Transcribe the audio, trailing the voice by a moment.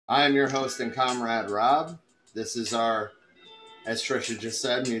I am your host and comrade, Rob. This is our, as Trisha just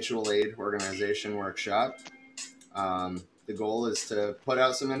said, mutual aid organization workshop. The goal is to put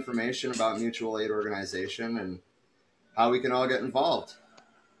out some information about mutual aid organization and how we can all get involved.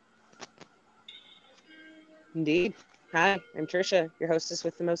 Indeed. Hi, I'm Trisha, your hostess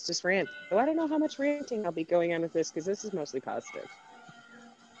with the mostest rant. So I don't know how much ranting I'll be going on with this because this is mostly positive.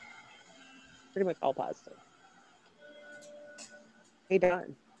 Pretty much all positive. Hey,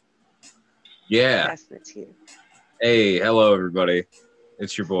 Don. Yeah. Passing it to you. Hey, hello, everybody.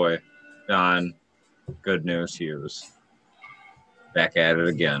 It's your boy, Don. Good News Hughes. Back at it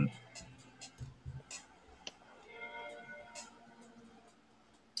again.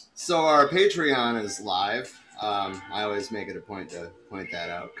 So our Patreon is live. I always make it a point to point that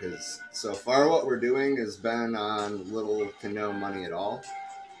out because so far what we're doing has been on little to no money at all.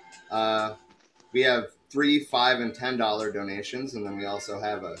 We have $3, $5, and $10 donations, and then we also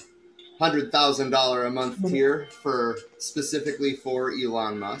have a $100,000 a month tier specifically for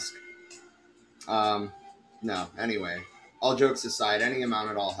Elon Musk. Anyway, all jokes aside, any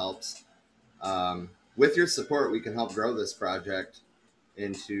amount at all helps. With your support, we can help grow this project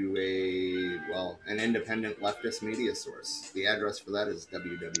into an independent leftist media source. The address for that is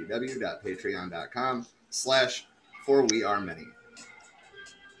www.patreon.com/forwearemany.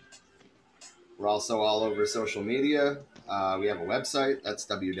 We're also all over social media. We have a website. That's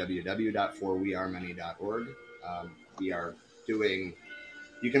www.forwearemany.org.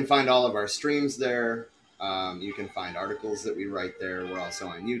 You can find all of our streams there. You can find articles that we write there. We're also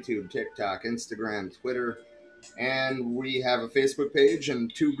on YouTube, TikTok, Instagram, Twitter, and we have a Facebook page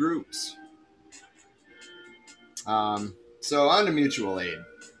and 2 groups. So on to mutual aid.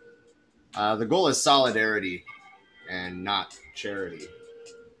 The goal is solidarity and not charity.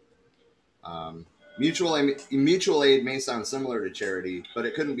 Mutual aid may sound similar to charity, but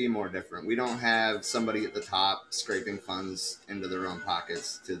it couldn't be more different. We don't have somebody at the top scraping funds into their own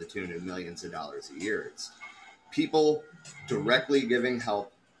pockets to the tune of millions of dollars a year. It's people directly giving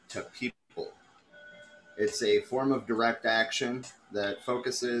help to people. It's a form of direct action that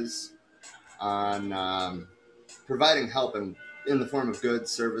focuses on providing help in the form of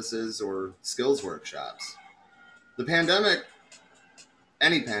goods, services, or skills workshops. The pandemic,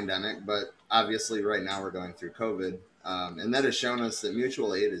 any pandemic, but obviously right now we're going through COVID, and that has shown us that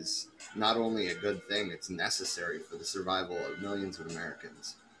mutual aid is not only a good thing, it's necessary for the survival of millions of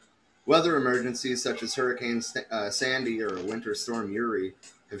Americans. Weather emergencies such as Hurricane Sandy or Winter Storm Uri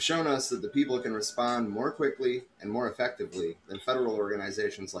have shown us that the people can respond more quickly and more effectively than federal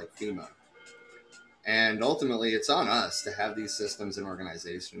organizations like FEMA. And ultimately, it's on us to have these systems and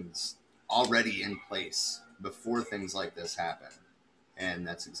organizations already in place before things like this happen. And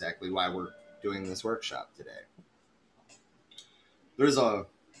that's exactly why we're doing this workshop today. There's do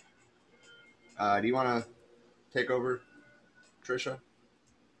you want to take over, Trisha?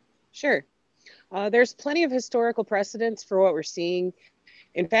 Sure. There's plenty of historical precedents for what we're seeing.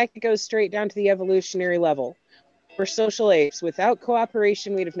 In fact, it goes straight down to the evolutionary level. We're social apes. Without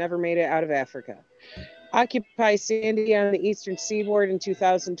cooperation, we'd have never made it out of Africa. Occupy Sandy on the eastern seaboard in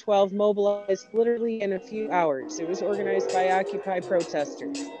 2012 mobilized literally in a few hours. It was organized by Occupy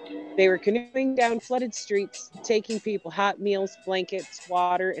protesters. They were canoeing down flooded streets, taking people hot meals, blankets,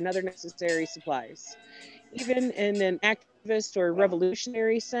 water, and other necessary supplies. Even in an activist or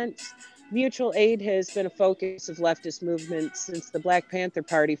revolutionary sense, mutual aid has been a focus of leftist movements since the Black Panther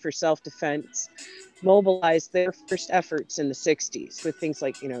Party for Self-Defense mobilized their first efforts in the 60s with things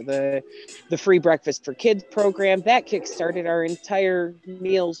like, the Free Breakfast for Kids program. That kickstarted our entire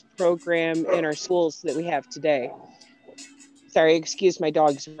meals program in our schools that we have today. Sorry, excuse my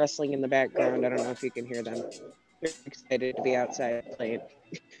dogs wrestling in the background. I don't know if you can hear them. They're excited to be outside playing.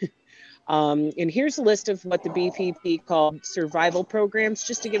 And here's a list of what the BPP called survival programs,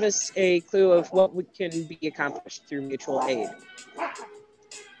 just to give us a clue of what can be accomplished through mutual aid.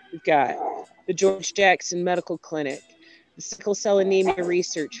 We've got the George Jackson Medical Clinic, the Sickle Cell Anemia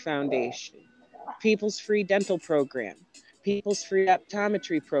Research Foundation, People's Free Dental Program, People's Free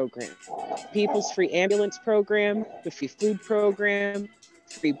Optometry Program, People's Free Ambulance Program, the Free Food Program,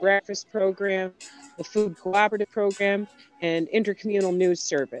 Free Breakfast Program, the Food Cooperative Program, and Intercommunal News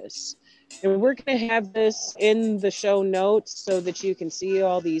Service. And we're going to have this in the show notes so that you can see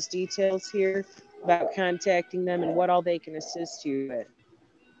all these details here about contacting them and what all they can assist you with.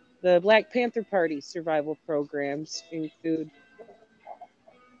 The Black Panther Party survival programs include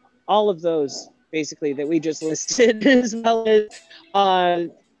all of those, basically, that we just listed, as well as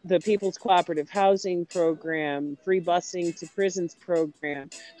the People's Cooperative Housing Program, Free Busing to Prisons Program,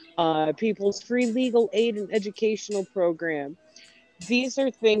 People's Free Legal Aid and Educational Program, these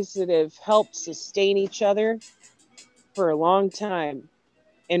are things that have helped sustain each other for a long time,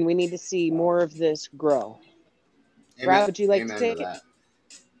 and we need to see more of this grow. Rob, would you like to take it?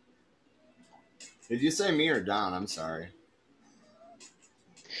 Did you say me or Don? I'm sorry.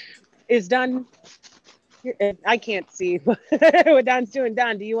 Is Don? I can't see what Don's doing.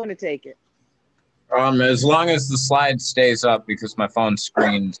 Don, do you want to take it? As long as the slide stays up, because my phone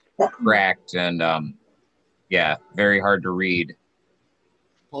screen's cracked and yeah, very hard to read.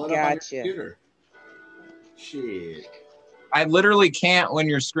 Pull it up on your computer. Shit. I literally can't when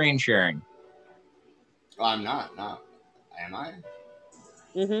you're screen sharing. Oh, I'm not. No. Am I?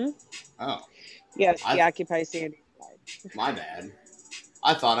 Mm-hmm. Oh. Yes, the Occupy Sandy slide. My bad.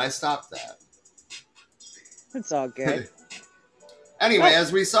 I thought I stopped that. It's all good. Anyway,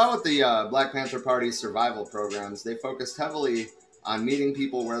 as we saw with the Black Panther Party's survival programs, they focused heavily on meeting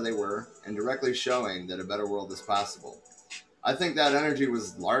people where they were and directly showing that a better world is possible. I think that energy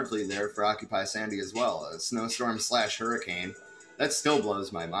was largely there for Occupy Sandy as well, a snowstorm/hurricane. That still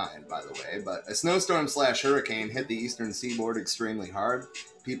blows my mind, by the way, but a snowstorm/hurricane hit the eastern seaboard extremely hard.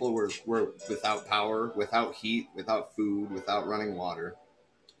 People were without power, without heat, without food, without running water.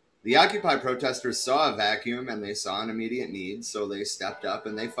 The Occupy protesters saw a vacuum and they saw an immediate need, so they stepped up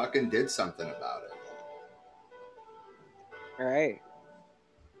and they fucking did something about it. All right.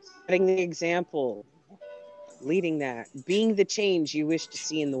 Setting the example, leading that, being the change you wish to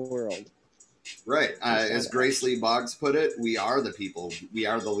see in the world. Right. As Grace Lee Boggs put it, we are the people. We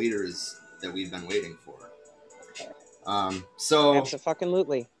are the leaders that we've been waiting for.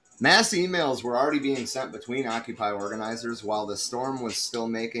 Absolutely. Mass emails were already being sent between Occupy organizers while the storm was still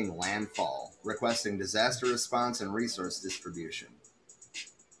making landfall, requesting disaster response and resource distribution.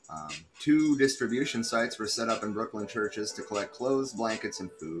 2 distribution sites were set up in Brooklyn churches to collect clothes, blankets, and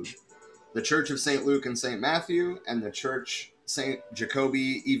food. The Church of St. Luke and St. Matthew, and the Church St.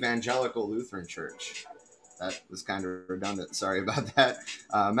 Jacobi Evangelical Lutheran Church. That was kind of redundant. Sorry about that.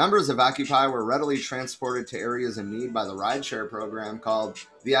 Members of Occupy were readily transported to areas in need by the rideshare program called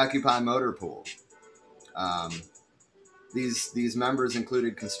the Occupy Motor Pool. These members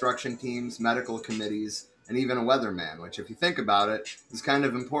included construction teams, medical committees, and even a weatherman, which, if you think about it, is kind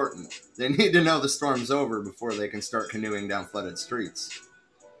of important. They need to know the storm's over before they can start canoeing down flooded streets.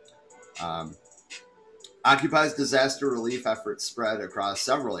 Occupy's disaster relief efforts spread across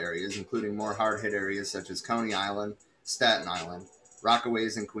several areas, including more hard-hit areas such as Coney Island, Staten Island,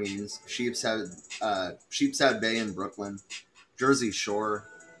 Rockaways in Queens, Sheepshead Bay in Brooklyn, Jersey Shore.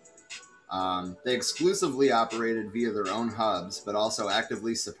 They exclusively operated via their own hubs, but also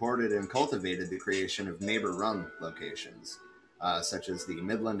actively supported and cultivated the creation of neighbor-run locations, such as the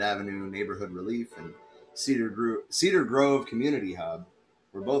Midland Avenue Neighborhood Relief and Cedar Grove Community Hub,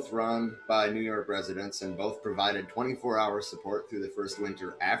 were both run by New York residents and both provided 24-hour support through the first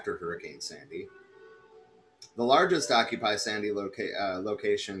winter after Hurricane Sandy. The largest Occupy Sandy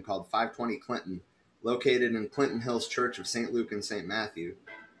location, called 520 Clinton, located in Clinton Hills Church of St. Luke and St. Matthew,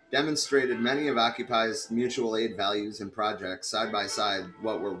 demonstrated many of Occupy's mutual aid values and projects side by side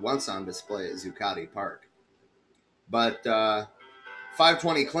what were once on display at Zuccotti Park. But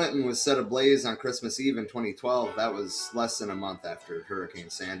 520 Clinton was set ablaze on Christmas Eve in 2012. That was less than a month after Hurricane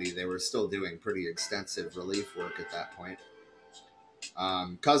Sandy. They were still doing pretty extensive relief work at that point,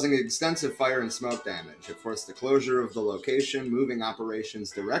 causing extensive fire and smoke damage. It forced the closure of the location, moving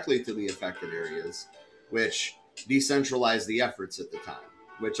operations directly to the affected areas, which decentralized the efforts at the time,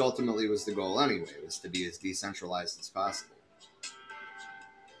 which ultimately was the goal anyway, was to be as decentralized as possible.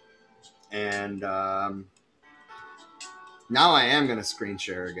 And now I am going to screen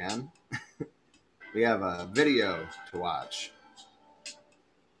share again. We have a video to watch.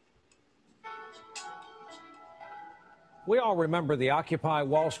 We all remember the Occupy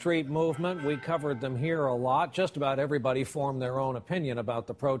Wall Street movement. We covered them here a lot. Just about everybody formed their own opinion about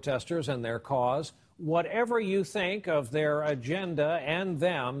the protesters and their cause. Whatever you think of their agenda and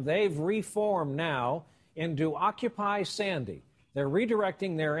them, they've reformed now into Occupy Sandy. They're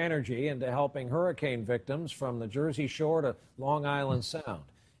redirecting their energy into helping hurricane victims from the Jersey Shore to Long Island Sound.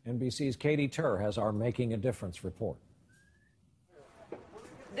 NBC's Katie Tur has our Making a Difference report.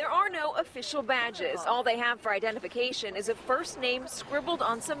 There are no official badges. All they have for identification is a first name scribbled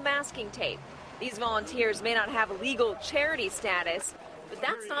on some masking tape. These volunteers may not have legal charity status, but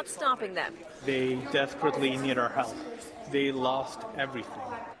that's not stopping them. They desperately need our help. They lost everything.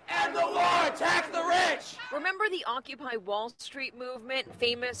 End the war! Tax the rich! Remember the Occupy Wall Street movement,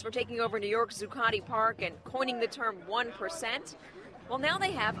 famous for taking over New York's Zuccotti Park and coining the term 1%? Well, now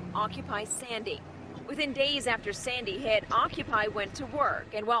they have Occupy Sandy. Within days after Sandy hit, Occupy went to work.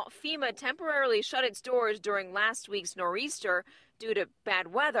 And while FEMA temporarily shut its doors during last week's nor'easter, due to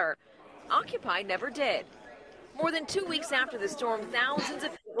bad weather. Occupy never did. More than 2 weeks after the storm, thousands of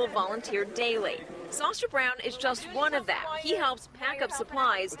people volunteered daily. Saucer Brown is just one of them. He helps pack up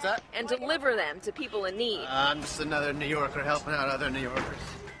supplies and deliver them to people in need. I'm just another New Yorker helping out other New Yorkers.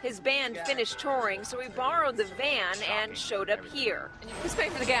 His band finished touring, so he borrowed the van and showed up here. Who's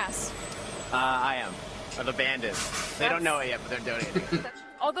paying for the gas? I am. Or the band is. They don't know it yet, but they're donating.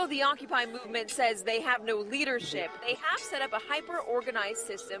 Although the Occupy movement says they have no leadership, they have set up a hyper-organized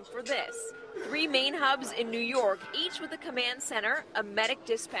system for this. 3 main hubs in New York, each with a command center, a medic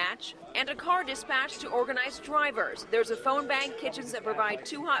dispatch, and a car dispatch to organize drivers. There's a phone bank, kitchens that provide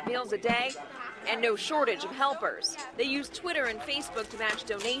 2 hot meals a day, and no shortage of helpers. They use Twitter and Facebook to match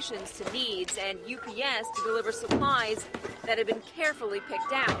donations to needs, and UPS to deliver supplies that have been carefully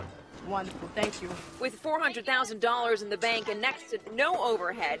picked out. Wonderful, thank you. With $400,000 in the bank and next to no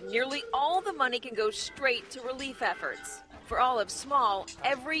overhead, nearly all the money can go straight to relief efforts. For Olive Small,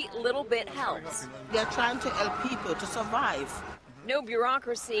 every little bit helps. They're trying to help people to survive. No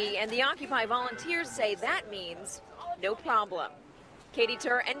bureaucracy, and the Occupy volunteers say that means no problem. Katie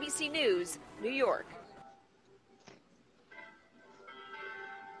Tur, NBC News, New York.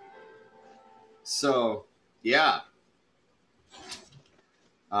 So, yeah.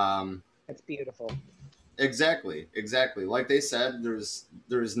 That's beautiful. Exactly. Like they said,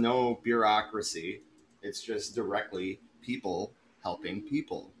 there's no bureaucracy. It's just directly people helping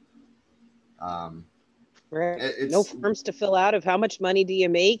people. Right. No forms to fill out of how much money do you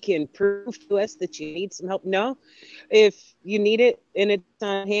make and prove to us that you need some help. No, if you need it and it's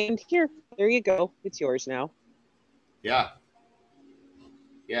on hand, there you go. It's yours now. Yeah,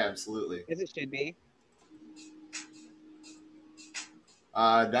 absolutely. As it should be.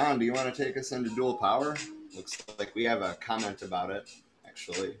 Don, do you want to take us into dual power? Looks like we have a comment about it,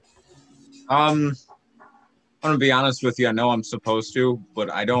 actually. I'm going to be honest with you. I know I'm supposed to, but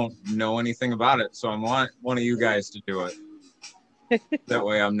I don't know anything about it. So I want one of you guys to do it. That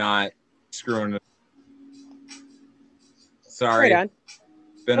way I'm not screwing it. Sorry. Right on.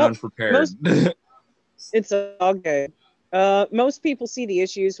 Been unprepared. It's all good. Most people see the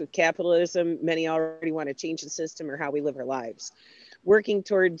issues with capitalism. Many already want to change the system or how we live our lives. Working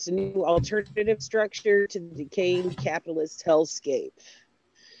towards a new alternative structure to the decaying capitalist hellscape.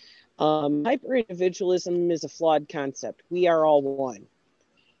 Hyper-individualism is a flawed concept. We are all one.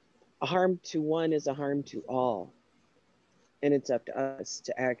 A harm to one is a harm to all. And it's up to us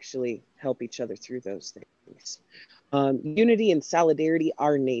to actually help each other through those things. Unity and solidarity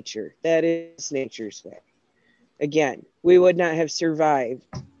are nature. That is nature's way. Again, we would not have survived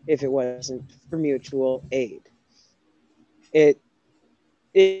if it wasn't for mutual aid. It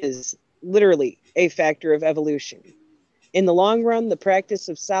is literally a factor of evolution. In the long run, the practice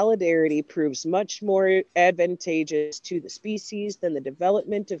of solidarity proves much more advantageous to the species than the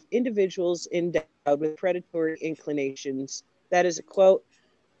development of individuals endowed with predatory inclinations. That is a quote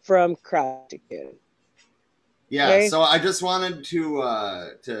from Kropotkin. Yeah, okay? So I just wanted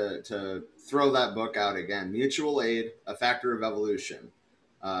to throw that book out again. Mutual Aid, A Factor of Evolution,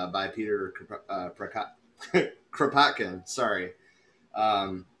 by Peter Kropotkin. Sorry.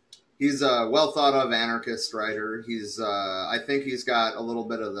 He's a well thought of anarchist writer. I think he's got a little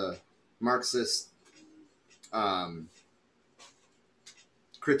bit of the Marxist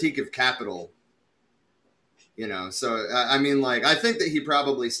critique of capital, so I mean, I think that he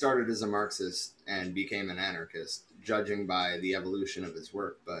probably started as a Marxist and became an anarchist, judging by the evolution of his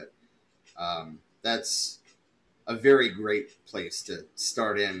work. But that's a very great place to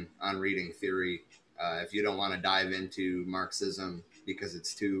start in on reading theory. If you don't want to dive into Marxism because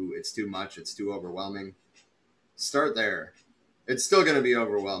it's too much, it's too overwhelming, start there. It's still going to be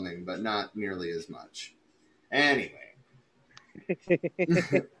overwhelming, but not nearly as much. Anyway.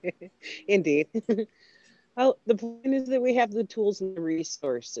 Indeed. Well, the point is that we have the tools and the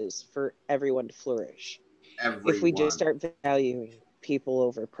resources for everyone to flourish. If we just start valuing people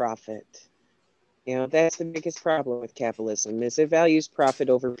over profit. That's the biggest problem with capitalism, is it values profit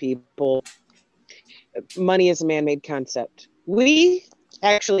over people. Money is a man-made concept. We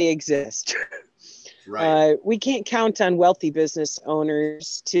actually exist. Right. We can't count on wealthy business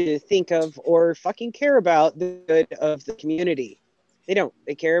owners to think of or fucking care about the good of the community. They don't.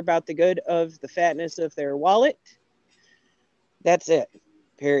 They care about the good of the fatness of their wallet. That's it.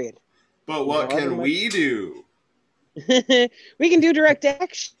 Period. But what can we do? We can do direct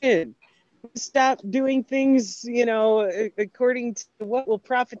action. Stop doing things, according to what will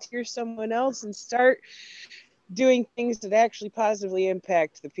profiteer someone else, and start doing things that actually positively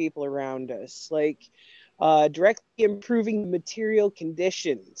impact the people around us, like directly improving material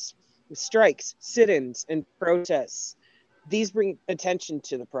conditions with strikes, sit-ins, and protests. these bring attention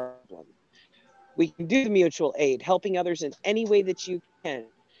to the problem. We can do the mutual aid, helping others in any way that you can.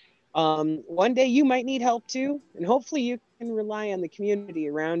 One day you might need help too, and hopefully you can rely on the community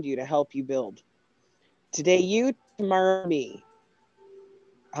around you to help you build. Today you, tomorrow me.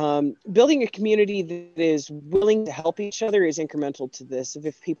 Building a community that is willing to help each other is incremental to this.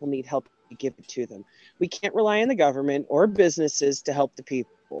 If people need help, we give it to them. We can't rely on the government or businesses to help the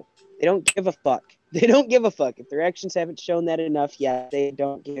people. They don't give a fuck. They don't give a fuck. If their actions haven't shown that enough yet, they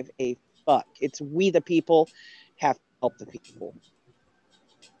don't give a fuck. It's we the people have to help the people.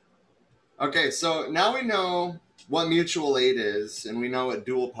 Okay, so now we know what mutual aid is, and we know what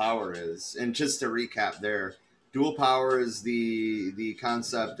dual power is. And just to recap there, dual power is the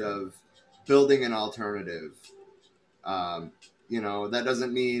concept of building an alternative. That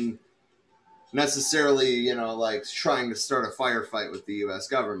doesn't mean necessarily, like trying to start a firefight with the U.S.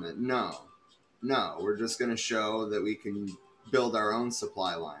 government. No, we're just going to show that we can build our own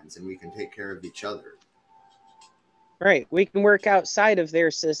supply lines and we can take care of each other. Right. We can work outside of their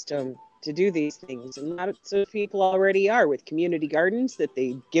system to do these things. And lots of people already are with community gardens that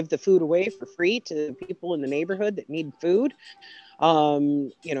they give the food away for free to people in the neighborhood that need food.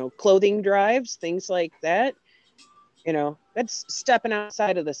 Clothing drives, things like that. That's stepping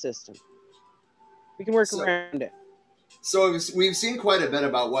outside of the system. We can work around it. So we've seen quite a bit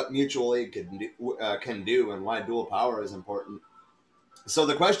about what mutual aid can do and why dual power is important. So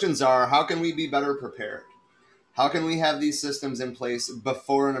the questions are, how can we be better prepared? How can we have these systems in place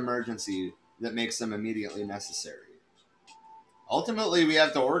before an emergency that makes them immediately necessary? Ultimately, we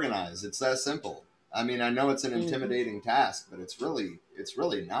have to organize. It's that simple. I mean, I know it's an intimidating task, but it's really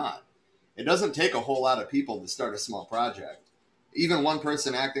not. It doesn't take a whole lot of people to start a small project. Even one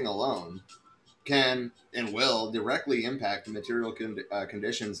person acting alone can and will directly impact the material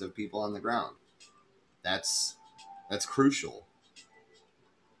conditions of people on the ground. That's crucial.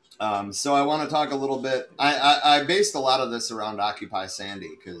 So I want to talk a little bit. I based a lot of this around Occupy Sandy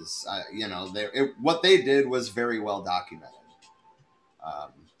because what they did was very well documented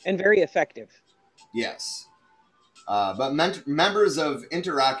and very effective. Yes, but members of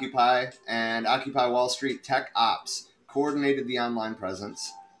InterOccupy and Occupy Wall Street Tech Ops coordinated the online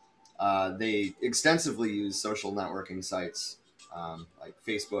presence. They extensively used social networking sites like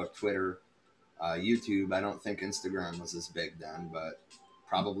Facebook, Twitter, YouTube. I don't think Instagram was as big then, but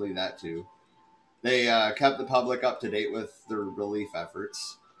probably that too. They kept the public up to date with their relief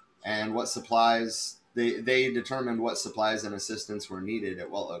efforts and what supplies. They determined what supplies and assistance were needed at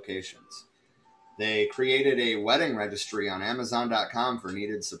what locations. They created a wedding registry on Amazon.com for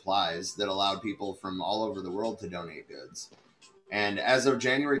needed supplies that allowed people from all over the world to donate goods. And as of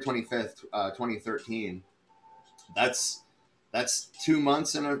January 25th, 2013, that's 2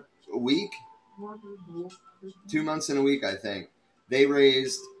 months and a week. 2 months and a week, I think. They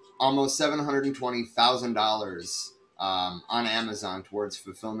raised almost $720,000 on Amazon towards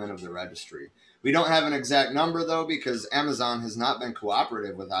fulfillment of the registry. We don't have an exact number, though, because Amazon has not been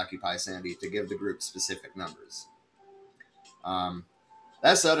cooperative with Occupy Sandy to give the group specific numbers.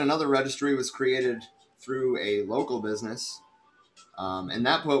 That said, another registry was created through a local business, and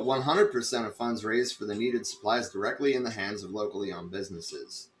that put 100% of funds raised for the needed supplies directly in the hands of locally owned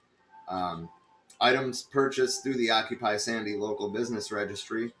businesses. Items purchased through the Occupy Sandy local business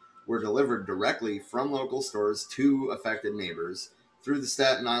registry were delivered directly from local stores to affected neighbors through the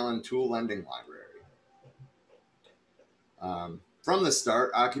Staten Island Tool Lending Library. From the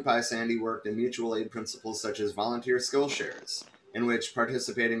start, Occupy Sandy worked in mutual aid principles such as volunteer skill shares, in which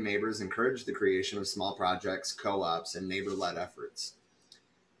participating neighbors encouraged the creation of small projects, co-ops, and neighbor-led efforts.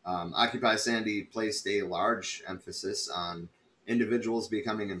 Occupy Sandy placed a large emphasis on individuals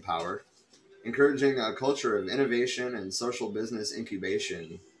becoming empowered, encouraging a culture of innovation and social business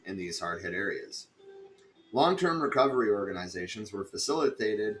incubation in these hard-hit areas. Long-term recovery organizations were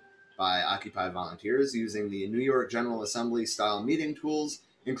facilitated by Occupy volunteers using the New York General Assembly style meeting tools,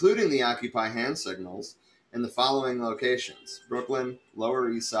 including the Occupy hand signals, in the following locations: Brooklyn, Lower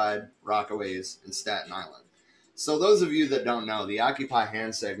East Side, Rockaways, and Staten Island. So those of you that don't know, the Occupy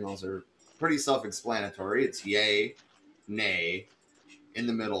hand signals are pretty self-explanatory. It's yay, nay, in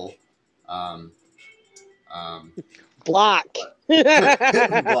the middle, block. Block.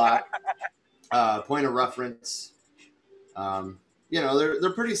 Point of reference.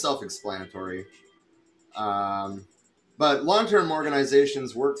 They're pretty self-explanatory. But long-term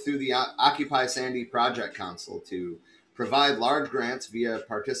organizations work through the Occupy Sandy Project Council to provide large grants via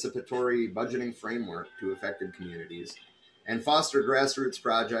participatory budgeting framework to affected communities, and foster grassroots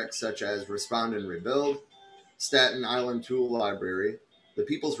projects such as Respond and Rebuild, Staten Island Tool Library, the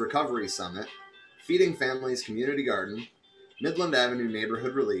People's Recovery Summit, Feeding Families Community Garden, Midland Avenue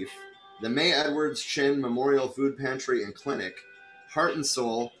Neighborhood Relief, the May Edwards Chin Memorial Food Pantry and Clinic, Heart and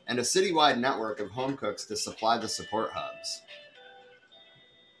Soul, and a citywide network of home cooks to supply the support hubs.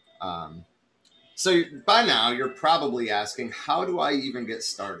 So by now, you're probably asking, how do I even get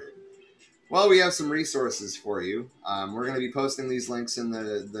started? Well, we have some resources for you. We're going to be posting these links in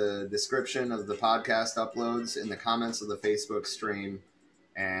the description of the podcast uploads, in the comments of the Facebook stream,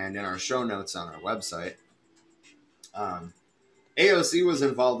 and in our show notes on our website. AOC was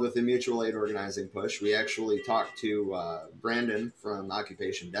involved with the mutual aid organizing push. We actually talked to Brandon from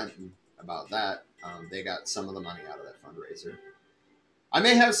Occupation Denton about that. They got some of the money out of that fundraiser. I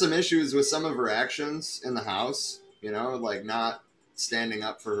may have some issues with some of her actions in the House, like not standing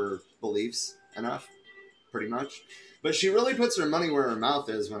up for her beliefs enough, pretty much. But she really puts her money where her mouth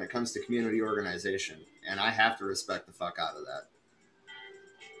is when it comes to community organization, and I have to respect the fuck out of that.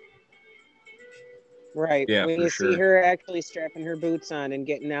 Right. Yeah, when for you sure. see her actually strapping her boots on and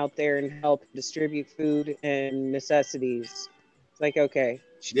getting out there and help distribute food and necessities, it's like, okay,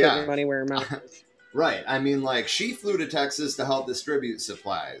 she put her money where her mouth is. Right. I mean, like, she flew to Texas to help distribute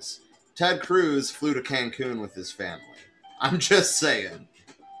supplies. Ted Cruz flew to Cancun with his family. I'm just saying.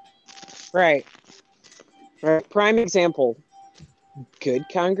 Right. Prime example. Good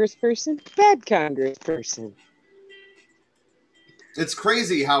congressperson, bad congressperson. It's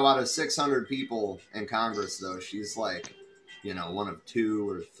crazy how out of 600 people in Congress, though, she's like, one of 2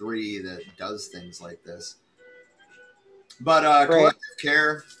 or 3 that does things like this. But collective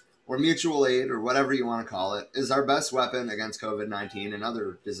care, or mutual aid, or whatever you want to call it, is our best weapon against COVID-19 and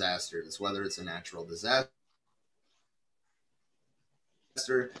other disasters, whether it's a natural disaster,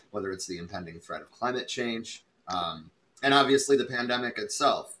 whether it's the impending threat of climate change, and obviously the pandemic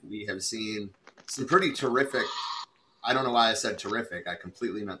itself. We have seen some pretty terrific, I don't know why I said terrific, I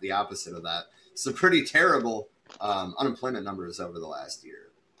completely meant the opposite of that, some pretty terrible unemployment numbers over the last year.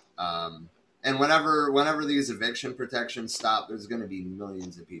 And whenever these eviction protections stop, there's going to be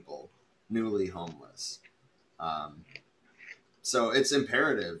millions of people newly homeless. So it's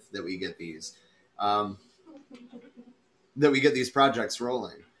imperative that we get these projects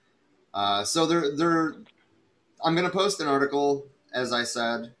rolling. So I'm going to post an article, as I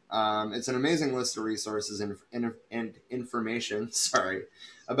said. It's an amazing list of resources and information,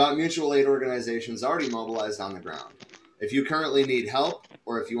 about mutual aid organizations already mobilized on the ground. If you currently need help,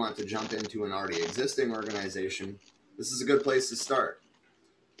 or if you want to jump into an already existing organization, this is a good place to start.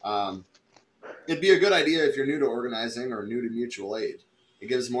 It'd be a good idea if you're new to organizing or new to mutual aid. It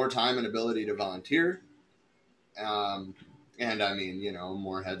gives more time and ability to volunteer. And I mean,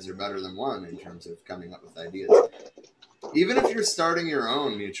 more heads are better than one in terms of coming up with ideas. Even if you're starting your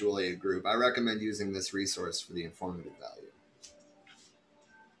own mutual aid group, I recommend using this resource for the informative value.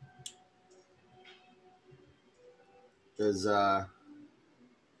 Does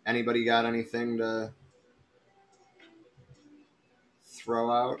anybody got anything to throw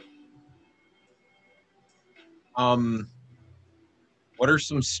out? What are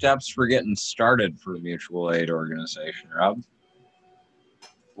some steps for getting started for a mutual aid organization, Rob?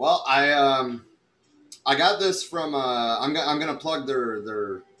 Well, I got this from I'm gonna plug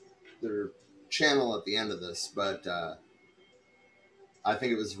their channel at the end of this, but I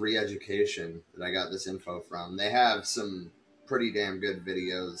think it was Re-Education that I got this info from. They have some pretty damn good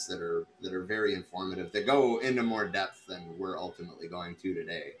videos that are very informative, that go into more depth than we're ultimately going to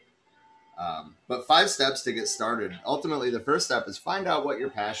today. But 5 steps to get started. Ultimately, the first step is find out what you're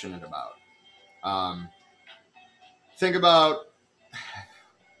passionate about. Think about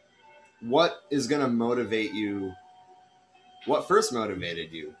what is going to motivate you. What first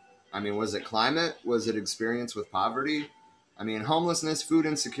motivated you? I mean, was it climate? Was it experience with poverty? I mean, homelessness, food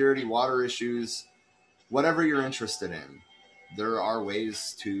insecurity, water issues, whatever you're interested in, there are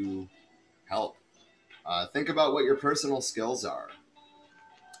ways to help. Think about what your personal skills are.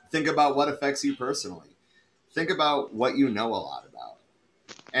 Think about what affects you personally. Think about what you know a lot about.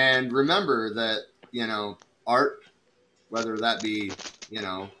 And remember that, art, whether that be,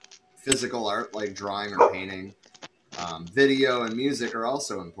 physical art like drawing or painting, video and music are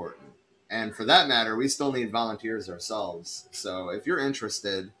also important. And for that matter, we still need volunteers ourselves. So if you're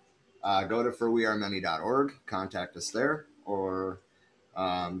interested, go to forwearemany.org, contact us there, or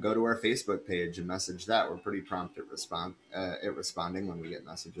go to our Facebook page and message that. We're pretty prompt at responding when we get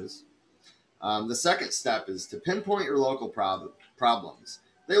messages. The second step is to pinpoint your local problems.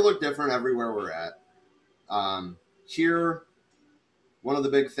 They look different everywhere we're at. Here, one of the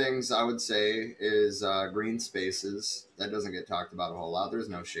big things I would say is green spaces. That doesn't get talked about a whole lot. There's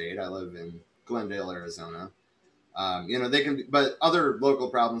no shade. I live in Glendale, Arizona. They can be, but other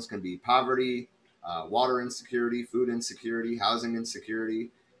local problems can be poverty, water insecurity, food insecurity, housing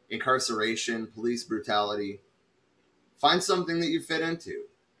insecurity, incarceration, police brutality. Find something that you fit into.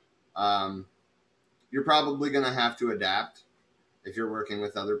 You're probably going to have to adapt if you're working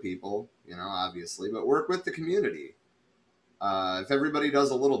with other people, you know, obviously, but work with the community. If everybody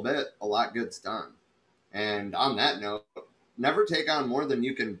does a little bit, a lot gets done. And on that note, never take on more than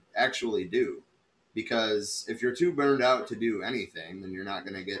you can actually do, because if you're too burned out to do anything, then you're not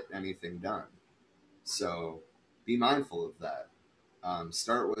going to get anything done. So be mindful of that.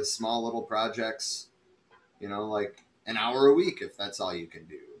 Start with small little projects, you know, like an hour a week if that's all you can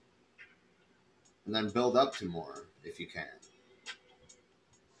do. And then build up to more if you can.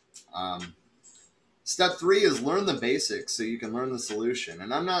 Step 3 is learn the basics so you can learn the solution.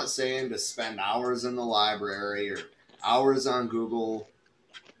 And I'm not saying to spend hours in the library or hours on Google,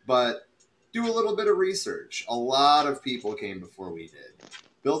 but do a little bit of research. A lot of people came before we did.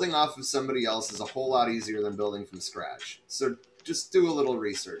 Building off of somebody else is a whole lot easier than building from scratch. So just do a little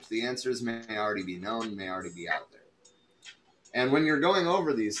research. The answers may already be known, may already be out there. And when you're going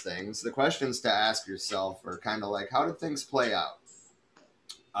over these things, the questions to ask yourself are kind of like, how did things play out?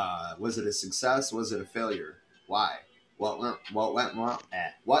 Was it a success? Was it a failure? Why? What went wrong?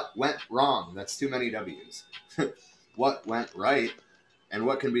 What went wrong? That's too many W's. What went right? And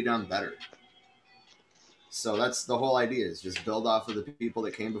what can be done better? So that's the whole idea, is just build off of the people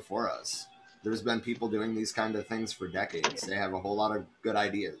that came before us. There's been people doing these kind of things for decades. They have a whole lot of good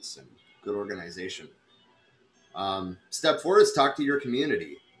ideas and good organization. Step 4 is talk to your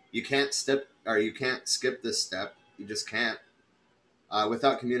community. You can't skip this step. You just can't.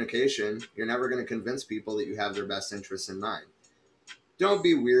 Without communication, you're never going to convince people that you have their best interests in mind. Don't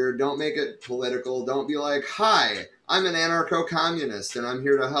be weird. Don't make it political. Don't be like, hi, I'm an anarcho-communist and I'm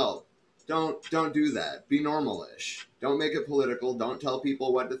here to help. Don't do that. Be normal-ish. Don't make it political. Don't tell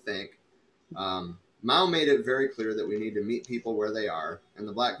people what to think. Mao made it very clear that we need to meet people where they are, and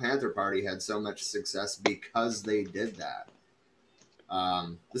the Black Panther Party had so much success because they did that.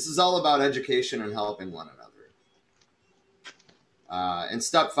 This is all about education and helping one another. And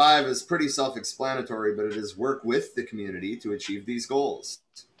step 5 is pretty self-explanatory, but it is work with the community to achieve these goals.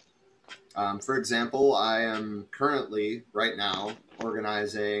 For example, I am currently, right now,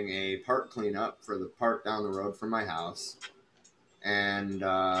 organizing a park cleanup for the park down the road from my house. And,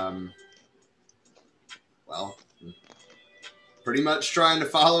 well, pretty much trying to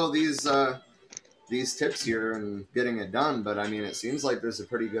follow these tips here and getting it done. But, I mean, it seems like there's a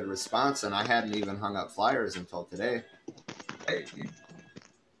pretty good response, and I hadn't even hung up flyers until today.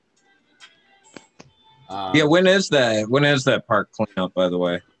 Yeah, when is that? When is that park cleanup, by the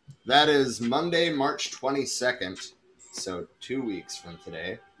way? That is Monday, March 22nd, so 2 weeks from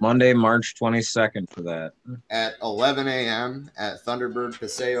today. Monday, March 22nd for that. At 11 a.m. at Thunderbird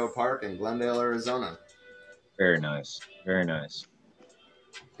Paseo Park in Glendale, Arizona. Very nice. Very nice.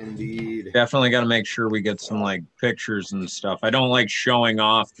 Indeed. Definitely got to make sure we get some like pictures and stuff. I don't like showing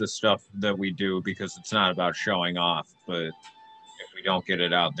off the stuff that we do because it's not about showing off, but if we don't get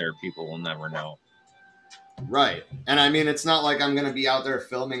it out there, people will never know. Right. And I mean, it's not like I'm going to be out there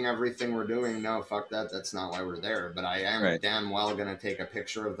filming everything we're doing. No, fuck that. That's not why we're there. But I am damn well going to take a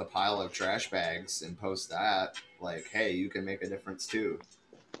picture of the pile of trash bags and post that. Like, hey, you can make a difference too.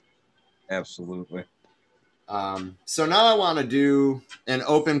 Absolutely. So now I want to do an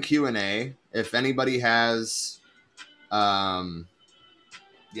open Q&A. If anybody has, you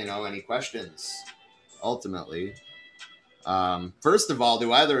know, any questions, ultimately. First of all,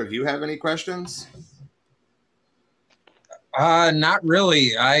 do either of you have any questions? Not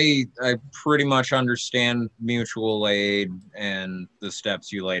really. I pretty much understand mutual aid and the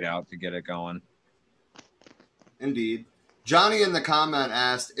steps you laid out to get it going. Indeed. Johnny in the comment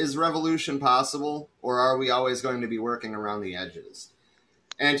asked, is revolution possible, or are we always going to be working around the edges?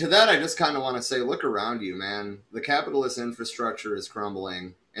 And to that, I just kind of want to say, look around you, man. The capitalist infrastructure is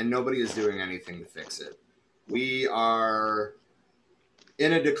crumbling, and nobody is doing anything to fix it. We are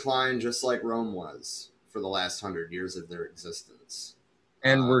in a decline just like Rome was for the last 100 years of their existence.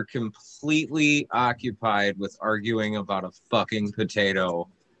 And we're completely occupied with arguing about a fucking potato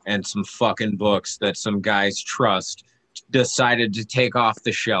and some fucking books that some guys trust decided to take off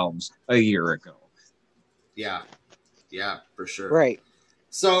the shelves a year ago. Yeah. Yeah, for sure. Right.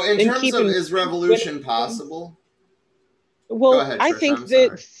 So in terms of, is revolution possible? Well, Go ahead, I Trish, think I'm that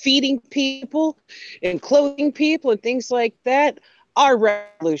sorry. feeding people and clothing people and things like that are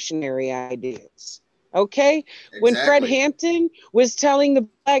revolutionary ideas. Okay? When Fred Exactly. Hampton was telling the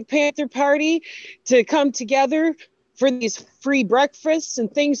Black Panther Party to come together for these free breakfasts and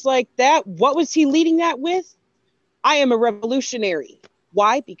things like that, what was he leading that with? I am a revolutionary.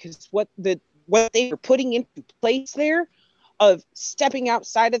 Why? Because what the what they were putting into place there of stepping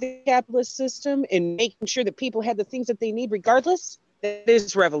outside of the capitalist system and making sure that people had the things that they need regardless, that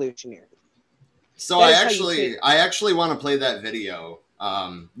is revolutionary. So I actually want to play that video.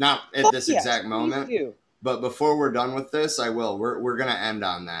 Not at this exact moment, but before we're done with this, I will. We're gonna end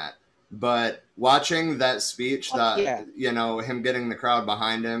on that. But watching that speech, you know, him getting the crowd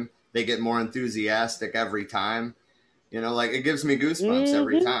behind him, they get more enthusiastic every time. You know, like it gives me goosebumps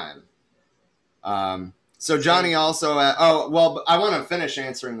every time. So Johnny also, I want to finish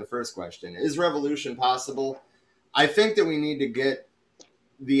answering the first question. Is revolution possible? I think that we need to get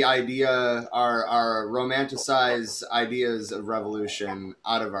the idea, our romanticized ideas of revolution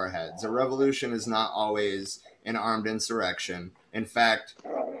out of our heads. A revolution is not always an armed insurrection. In fact,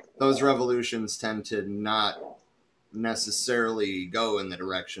 those revolutions tend to not necessarily go in the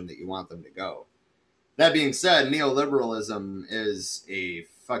direction that you want them to go. That being said, neoliberalism is a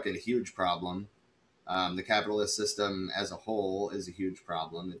fucking huge problem. The capitalist system as a whole is a huge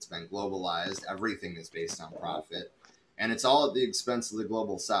problem. It's been globalized. Everything is based on profit. And it's all at the expense of the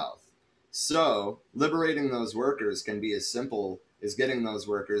global south. So liberating those workers can be as simple as getting those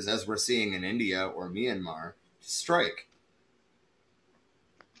workers, as we're seeing in India or Myanmar, to strike.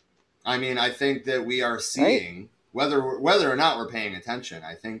 I mean, I think that we are seeing, whether or not we're paying attention,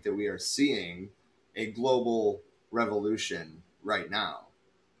 I think that we are seeing a global revolution right now.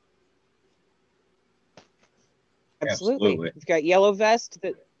 Absolutely. We've got Yellow Vest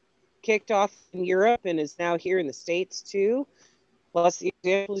that kicked off in Europe and is now here in the States too. Plus the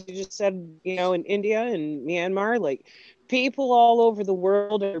examples you just said, you know, in India and Myanmar, like people all over the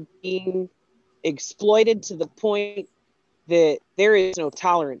world are being exploited to the point that there is no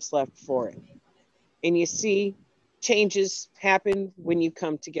tolerance left for it. And you see changes happen when you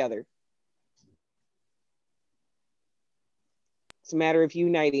come together. It's a matter of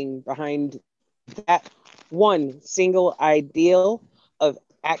uniting behind that one single ideal of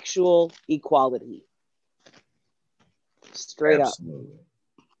actual equality. Straight up.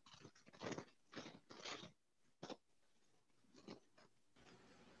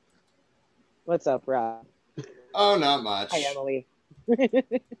 What's up, Rob? Oh, not much. Hi, Emily.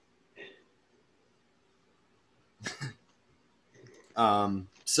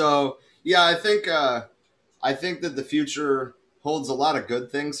 So yeah, I think that the future holds a lot of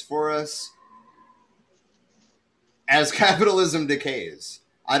good things for us. As capitalism decays,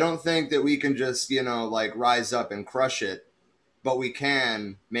 I don't think that we can just, you know, like rise up and crush it, but we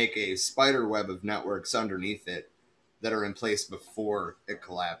can make a spider web of networks underneath it that are in place before it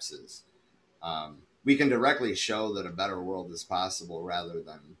collapses. We can directly show that a better world is possible rather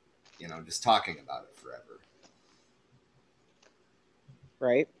than, you know, just talking about it forever.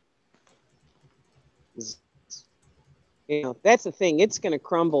 Right. You know, that's the thing. It's going to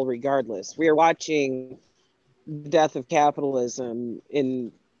crumble regardless. We are watching the death of capitalism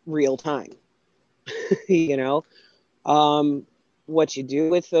in real time. You know, what you do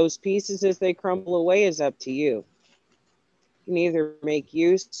with those pieces as they crumble away is up to you. You can either make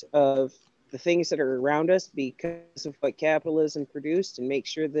use of the things that are around us because of what capitalism produced and make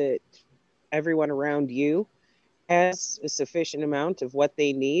sure that everyone around you has a sufficient amount of what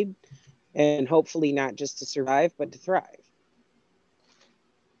they need, and hopefully not just to survive, but to thrive.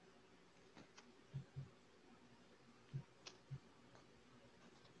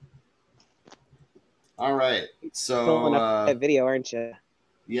 All right. So filling up that video, aren't you?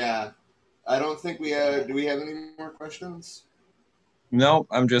 Yeah. I don't think we have. Do we have any more questions? No,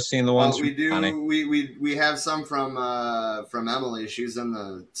 I'm just seeing the ones. We do. We have some from Emily. She's in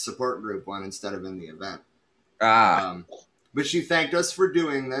the support group one instead of in the event. But she thanked us for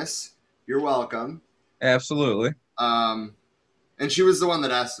doing this. You're welcome. Absolutely. And she was the one that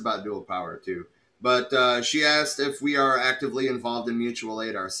asked about dual power too. But she asked if we are actively involved in mutual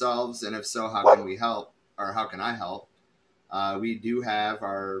aid ourselves, and if so, how can we help, or how can I help? We do have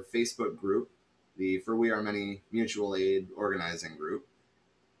our Facebook group, the For We Are Many Mutual Aid Organizing Group.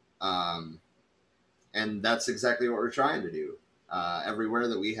 And that's exactly what we're trying to do. Everywhere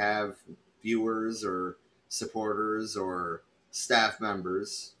that we have viewers or supporters or staff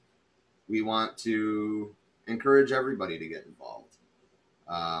members, we want to encourage everybody to get involved.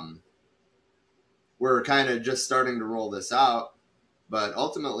 We're kind of just starting to roll this out, but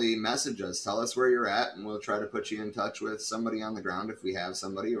ultimately message us, tell us where you're at, and we'll try to put you in touch with somebody on the ground if we have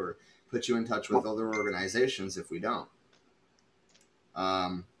somebody, or put you in touch with other organizations if we don't.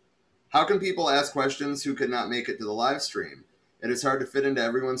 How can people ask questions who could not make it to the live stream? It is hard to fit into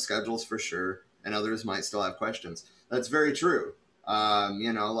everyone's schedules for sure, and others might still have questions. That's very true.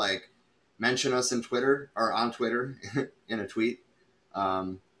 You know, like mention us in Twitter or on Twitter in a tweet.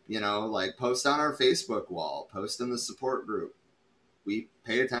 You You know, like post on our Facebook wall, post in the support group. We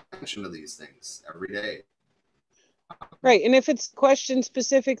pay attention to these things every day. Right. And if it's a question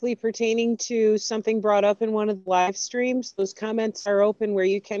specifically pertaining to something brought up in one of the live streams, those comments are open where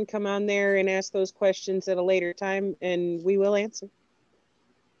you can come on there and ask those questions at a later time, and we will answer.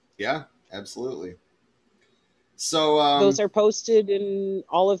 Yeah, absolutely. So those are posted in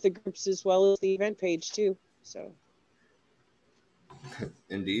all of the groups as well as the event page too. So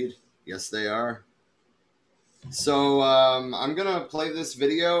indeed. Yes, they are. So I'm going to play this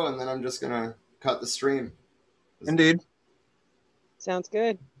video and then I'm just going to cut the stream. Indeed. Sounds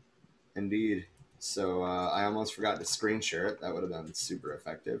good. Indeed. So I almost forgot to screen share it. That would have been super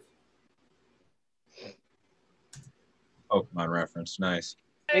effective. Pokemon reference. Nice.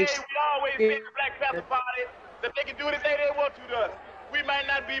 Hey, we always say the Black Panther Party that they can do anything they want to us. We might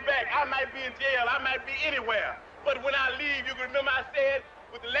not be back. I might be in jail. I might be anywhere. But when I leave, you can remember I said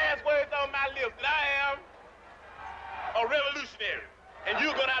with the last words on my lips that I am a revolutionary. And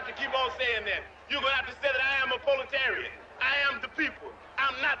you're going to have to keep on saying that. You're going to have to say that I am a proletarian. I am the people.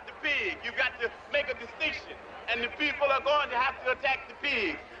 I'm not the pig. You got to make a distinction. And the people are going to have to attack the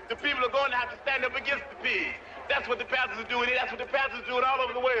pigs. The people are going to have to stand up against the pigs. That's what the Panthers are doing. That's what the Panthers are doing all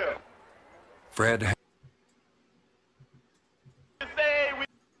over the world. Fred.